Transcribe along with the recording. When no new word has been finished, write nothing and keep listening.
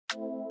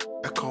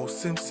Call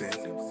Simpson,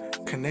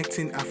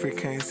 connecting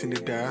Africans in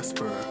the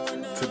diaspora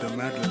to the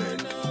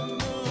motherland.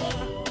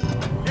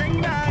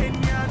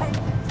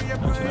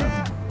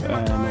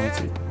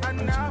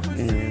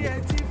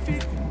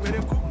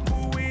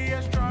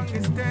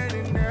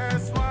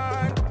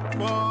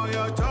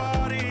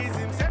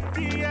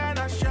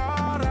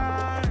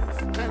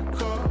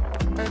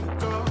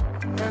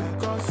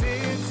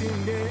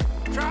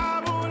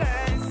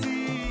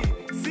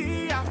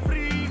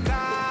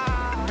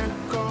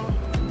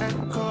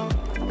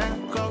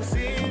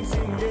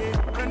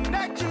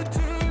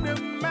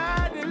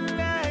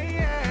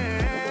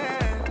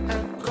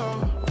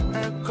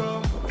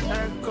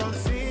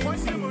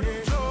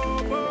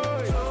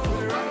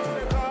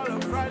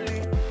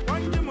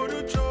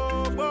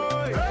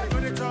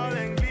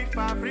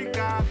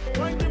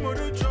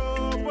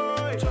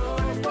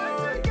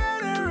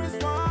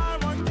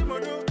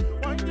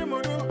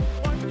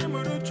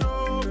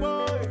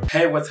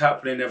 Hey, what's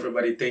happening,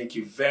 everybody? Thank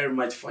you very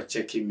much for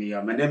checking me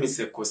out. My name is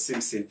Eko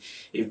Simpson.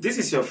 If this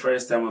is your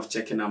first time of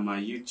checking out my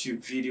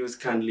YouTube videos,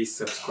 kindly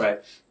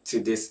subscribe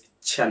to this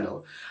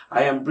channel.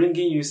 I am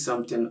bringing you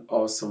something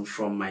awesome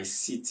from my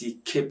city,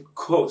 Cape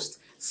Coast,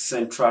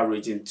 Central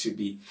Region to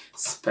be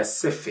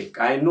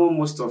specific. I know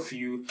most of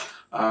you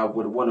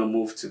would want to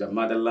move to the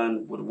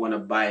motherland, would want to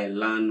buy a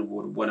land,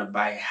 would want to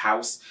buy a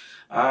house.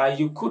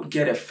 You could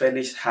get a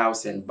furnished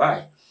house and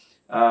buy.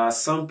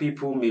 Some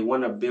people may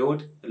want to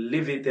build,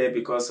 leave it there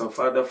because of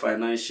other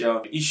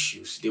financial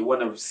issues. They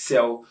want to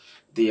sell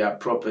their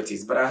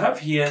properties. But I have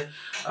here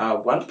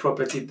one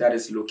property that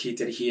is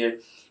located here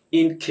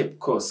in Cape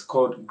Coast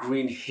called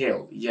Green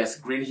Hill. Yes,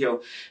 Green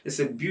Hill is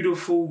a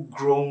beautiful,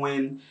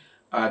 growing,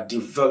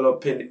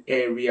 developing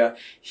area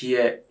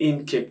here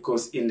in Cape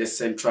Coast in the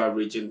Central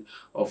Region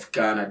of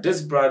Ghana.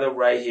 This brother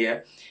right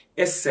here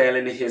is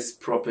selling his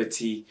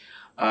property,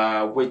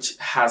 which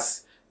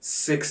has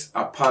 6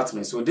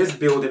 apartments. So this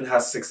building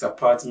has 6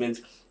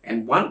 apartments,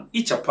 and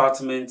each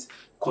apartment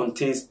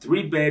contains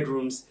 3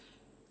 bedrooms,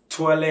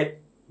 toilet,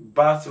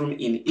 bathroom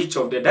in each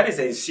of them. That is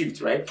a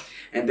suite, right?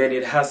 And then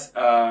it has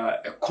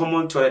a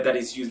common toilet that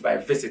is used by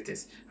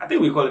visitors. I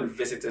think we call it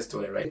visitors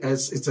toilet, right?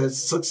 It's a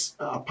 6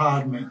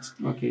 apartment.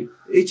 Okay.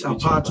 Each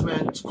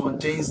apartment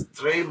contains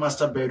 3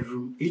 master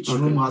bedrooms. Each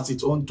room has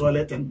its own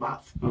toilet and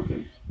bath.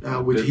 Okay.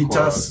 With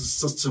heaters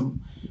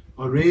system.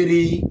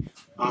 Already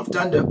I've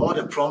done all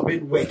the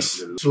plumbing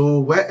works. So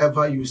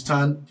wherever you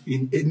stand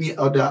in any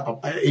of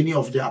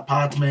the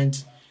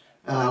apartment,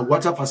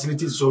 water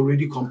facilities is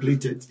already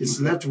completed. It's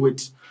left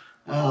with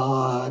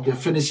the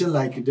finishing,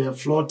 like the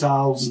floor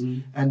tiles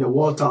and the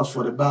wall tiles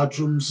for the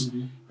bathrooms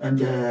and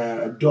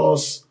the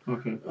doors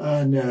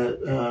and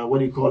what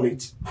do you call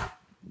it?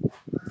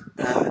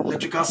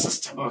 Electrical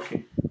system.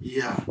 Okay.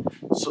 Yeah.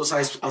 So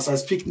as I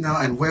speak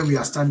now, and where we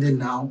are standing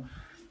now,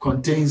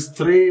 contains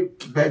 3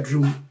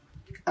 bedroom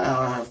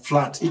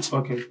flat. Each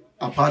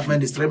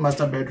apartment is 3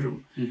 master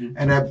bedroom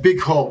and a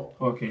big hall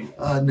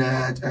and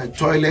a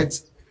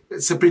toilet, a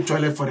separate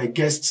toilet for the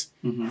guests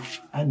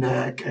and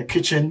a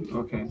kitchen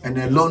and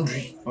a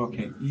laundry.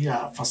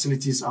 Yeah,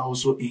 facilities are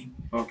also in.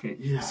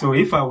 Yeah. So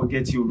if I will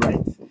get you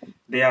right,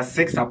 there are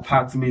 6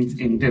 apartments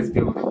in this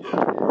building.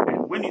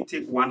 And when you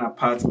take one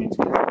apartment,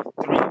 we have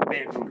 3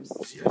 bedrooms.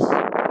 Yes. We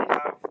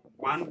have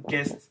 1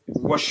 guest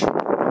washroom.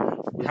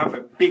 We have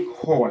a big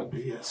hall.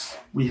 Yes.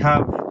 We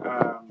have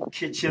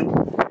kitchen,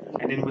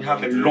 and then we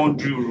have a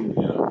laundry room.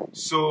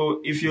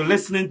 So if you're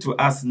listening to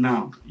us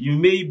now, you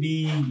may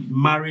be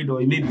married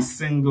or you may be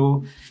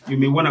single. You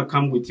may want to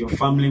come with your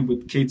family,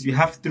 with kids. You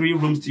have 3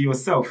 rooms to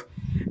yourself,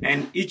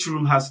 and each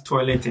room has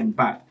toilet and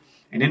bath.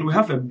 And then we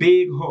have a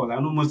big hall. I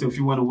know most of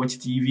you want to watch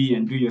TV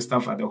and do your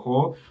stuff at the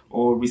hall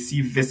or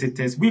receive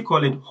visitors. We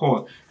call it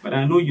hall, but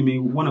I know you may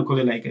want to call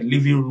it like a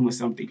living room or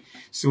something.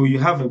 So you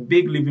have a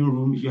big living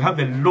room. You have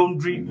a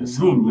laundry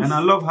room, and I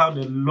love how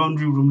the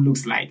laundry room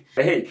looks like.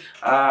 Hey,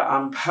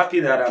 I'm happy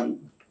that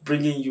I'm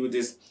bringing you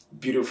this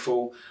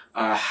beautiful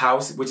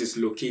house, which is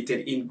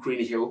located in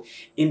Green Hill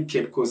in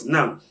Cape Coast.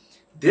 Now,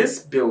 this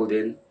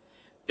building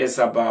is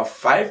about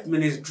 5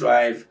 minutes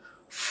drive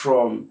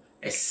from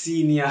a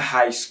senior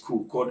high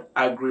school called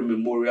Agri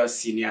Memorial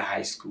Senior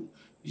High School.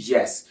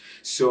 Yes.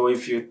 So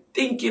if you're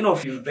thinking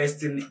of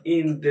investing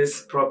in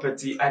this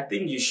property, I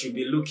think you should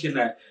be looking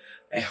at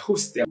a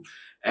hostel.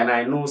 And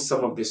I know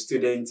some of the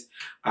students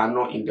are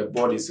not in the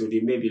body, so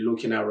they may be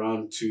looking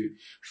around to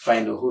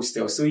find a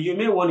hostel. So you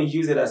may want to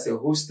use it as a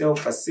hostel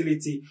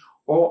facility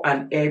or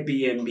an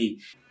Airbnb.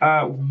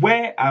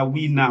 Where are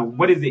we now?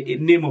 What is the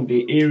name of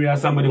the area?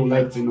 Somebody would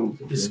like to know.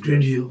 It's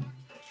Green Hill.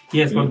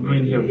 Yes, but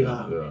Green Hill.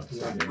 Yeah.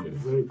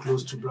 Very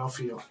close to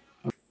Brownfield.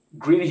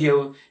 Green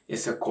Hill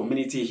is a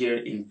community here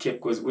in Cape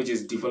Coast which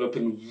is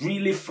developing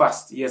really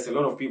fast. Yes, a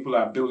lot of people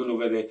are building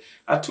over there.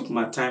 I took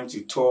my time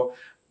to tour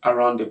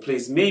around the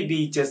place.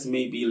 Maybe, just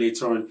maybe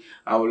later on,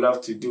 I would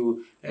love to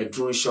do a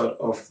drone shot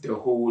of the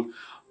whole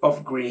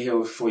of Green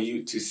Hill for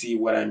you to see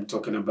what I'm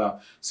talking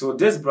about. So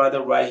this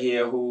brother right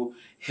here who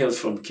hails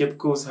from Cape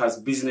Coast, has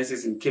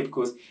businesses in Cape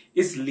Coast,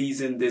 is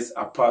leasing this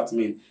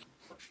apartment.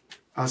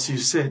 As you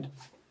said,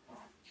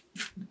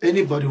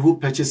 anybody who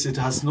purchases it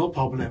has no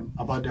problem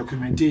about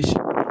documentation.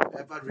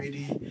 Ever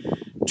ready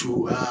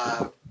to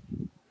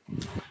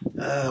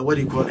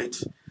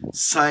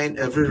sign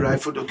every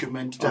rightful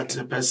document that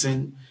the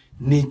person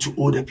need to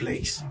own the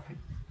place.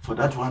 For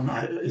that one,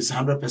 is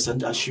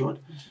 100% assured.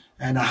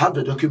 And I have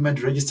the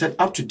document registered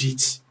up to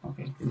date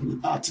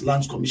at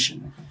Lands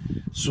Commission.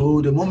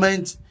 So the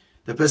moment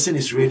the person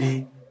is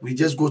ready, we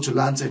just go to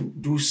Lands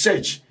and do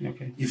search.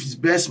 If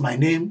it bears my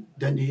name,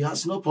 then he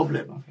has no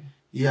problem.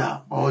 Yeah,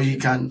 or he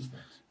can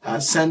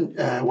send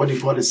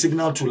a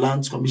signal to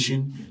Lands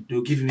Commission.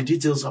 They'll give you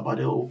details about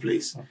the whole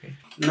place.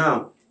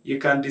 Now, you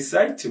can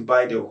decide to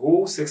buy the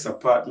whole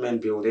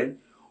 6-apartment building,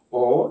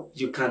 or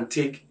you can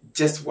take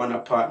just one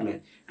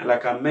apartment. And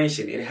like I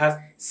mentioned, it has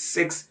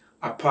 6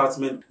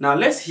 apartments. Now,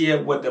 let's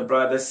hear what the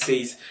brother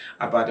says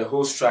about the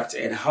whole structure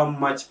and how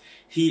much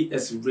he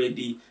is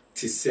ready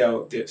to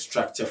sell the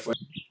structure for.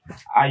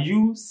 Are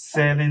you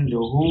selling the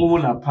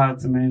whole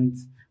apartment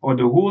or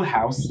the whole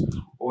house,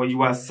 or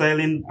you are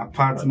selling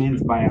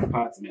apartment by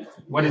apartment?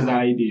 What is the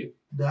idea?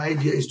 The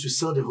idea is to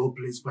sell the whole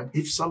place, but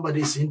if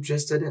somebody is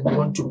interested and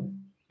want to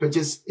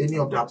purchase any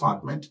of the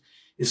apartment,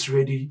 it's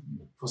ready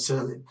for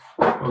selling.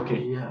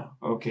 Okay. Yeah.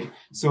 Okay.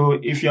 So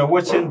if you're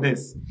watching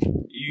this,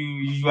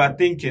 you are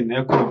thinking,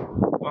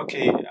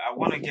 okay, I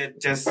want to get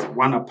just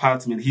one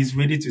apartment. He's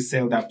ready to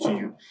sell that to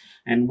you.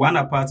 And one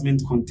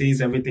apartment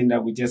contains everything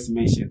that we just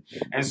mentioned.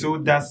 And so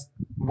does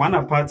one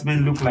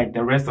apartment look like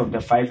the rest of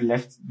the 5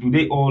 left? Do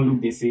they all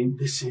look the same?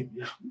 The same,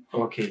 yeah.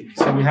 Okay.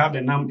 So we have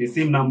the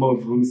same number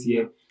of rooms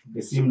here,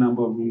 the same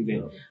number of rooms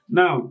there.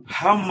 Now,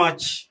 how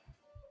much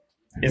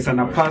is an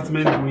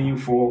apartment going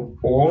for,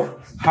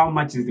 or how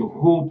much is the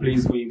whole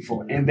place going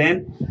for? And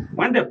then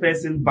when the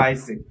person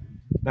buys it,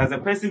 does the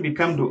person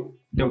become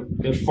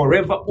the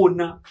forever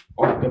owner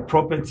of the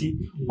property,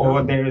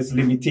 or there is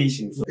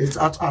limitations? It's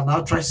at an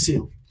outright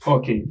sale.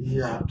 Okay.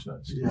 Yeah,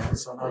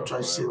 it's an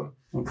outright sale.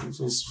 Okay.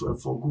 So it's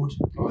for good.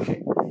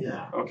 Okay.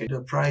 Yeah. Okay.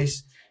 The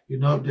price,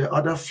 the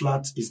other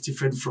flat is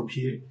different from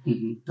here.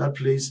 That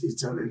place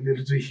is a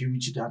little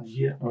huge than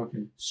here.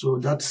 Okay. So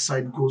that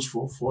side goes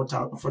for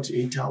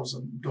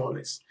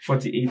 $48,000.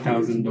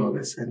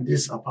 $48,000. And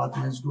this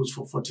apartment goes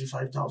for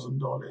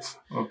 $45,000.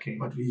 Okay.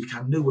 But we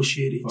can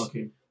negotiate it.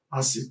 Okay.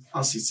 As it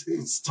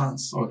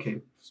stands.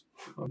 Okay.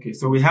 Okay.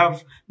 So we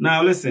have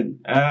now. Listen,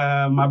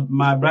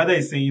 my brother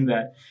is saying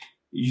that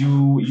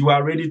you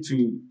are ready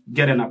to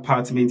get an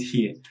apartment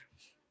here.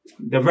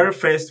 The very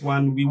first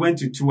one, we went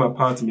to 2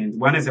 apartments.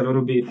 One is a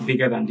little bit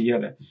bigger than the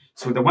other.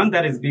 So the one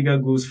that is bigger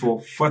goes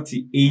for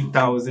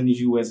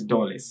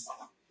 $48,000.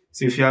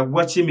 So if you are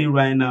watching me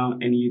right now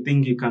and you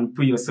think you can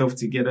put yourself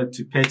together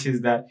to purchase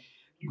that,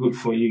 good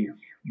for you.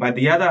 But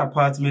the other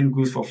apartment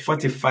goes for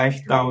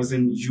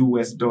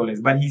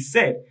 $45,000. But he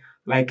said,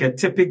 like a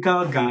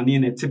typical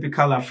Ghanaian, a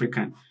typical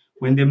African,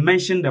 when they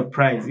mention the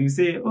price, you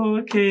say, oh,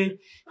 okay,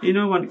 you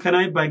know what, can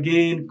I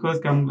bargain? Because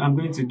I'm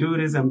going to do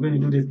this, I'm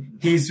going to do this.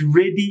 He's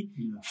ready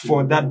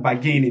for that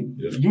bargaining.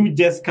 You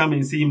just come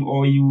and see him,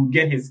 or you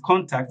get his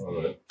contact,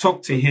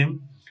 talk to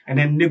him, and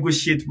then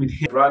negotiate with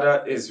him.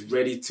 Brother is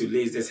ready to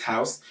lease this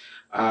house,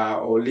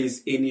 or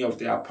lease any of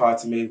the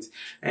apartments.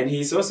 And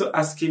he's also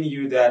asking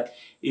you that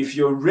if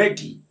you're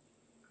ready,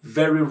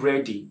 very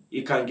ready,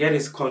 you can get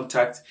his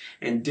contact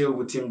and deal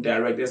with him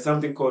direct. There's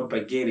something called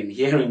bargaining.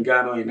 Here in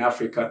Ghana, in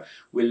Africa,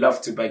 we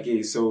love to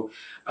bargain. So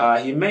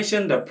he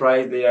mentioned the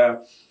price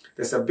there.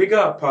 There's a bigger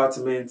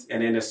apartment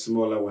and then a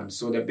smaller one.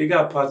 So the bigger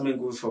apartment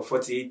goes for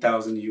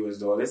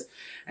 $48,000,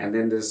 and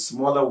then the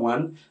smaller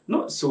one,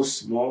 not so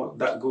small,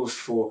 that goes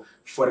for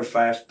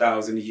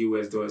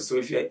 $45,000. So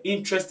if you're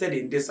interested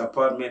in this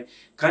apartment,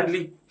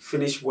 kindly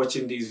finish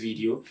watching this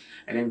video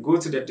and then go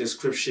to the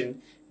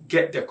description,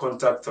 get the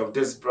contact of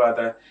this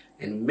brother,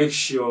 and make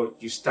sure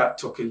you start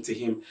talking to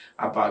him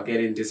about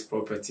getting this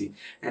property.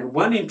 And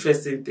one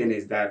interesting thing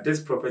is that this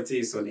property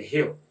is on a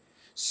hill.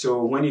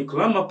 So when you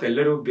climb up a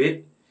little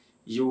bit,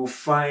 you will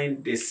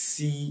find the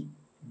sea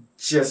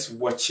just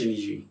watching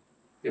you.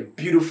 A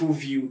beautiful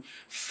view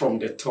from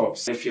the top.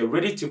 So if you're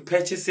ready to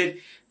purchase it,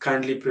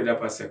 kindly put it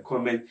up as a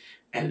comment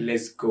and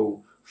let's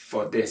go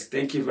for this.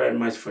 Thank you very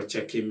much for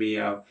checking me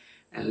out,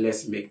 and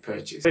let's make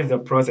purchase. What is the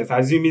process?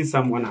 Assuming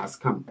someone has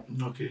come.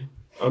 Okay.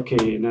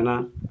 Okay,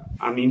 Nana,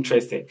 I'm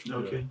interested.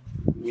 Okay.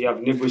 We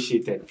have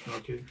negotiated.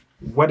 Okay.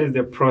 What is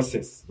the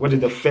process? What is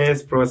the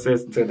first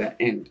process to the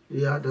end?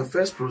 Yeah, the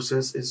first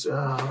process is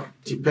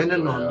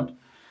depending on,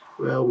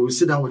 we'll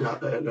sit down with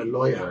a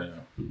lawyer.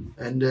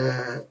 And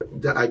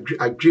the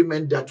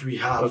agreement that we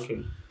have.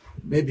 Okay.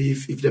 Maybe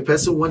if the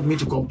person wants me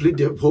to complete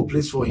the whole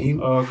place for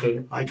him,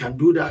 I can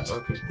do that.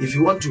 Okay. If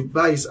you want to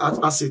buy his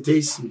as it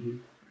is,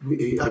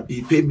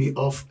 he pay me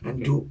off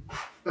and do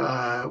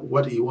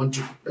what he wants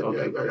to,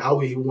 how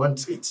he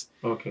wants it.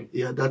 Okay.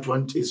 Yeah, that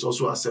one is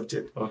also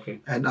accepted. Okay.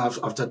 And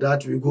after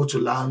that, we go to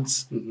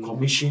Lands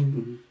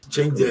Commission,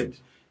 change the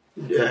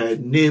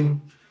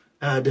name,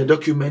 the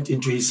document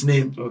into his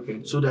name,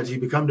 so that he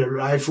become the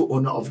rightful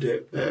owner of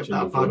the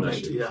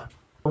apartment. Yeah.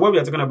 What we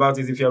are talking about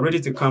is if you are ready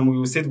to come, we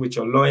will sit with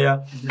your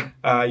lawyer.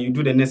 You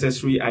do the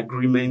necessary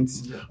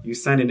agreements, you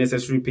sign the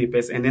necessary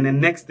papers, and then the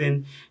next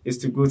thing is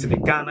to go to the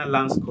Ghana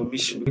Lands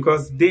Commission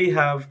because they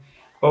have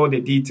all the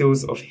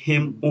details of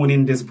him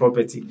owning this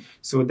property.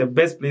 So the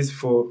best place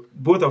for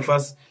both of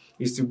us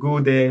is to go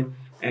there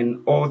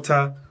and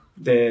alter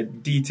the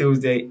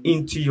details there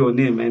into your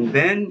name, and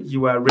then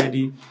you are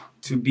ready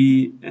to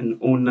be an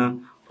owner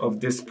of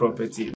this property.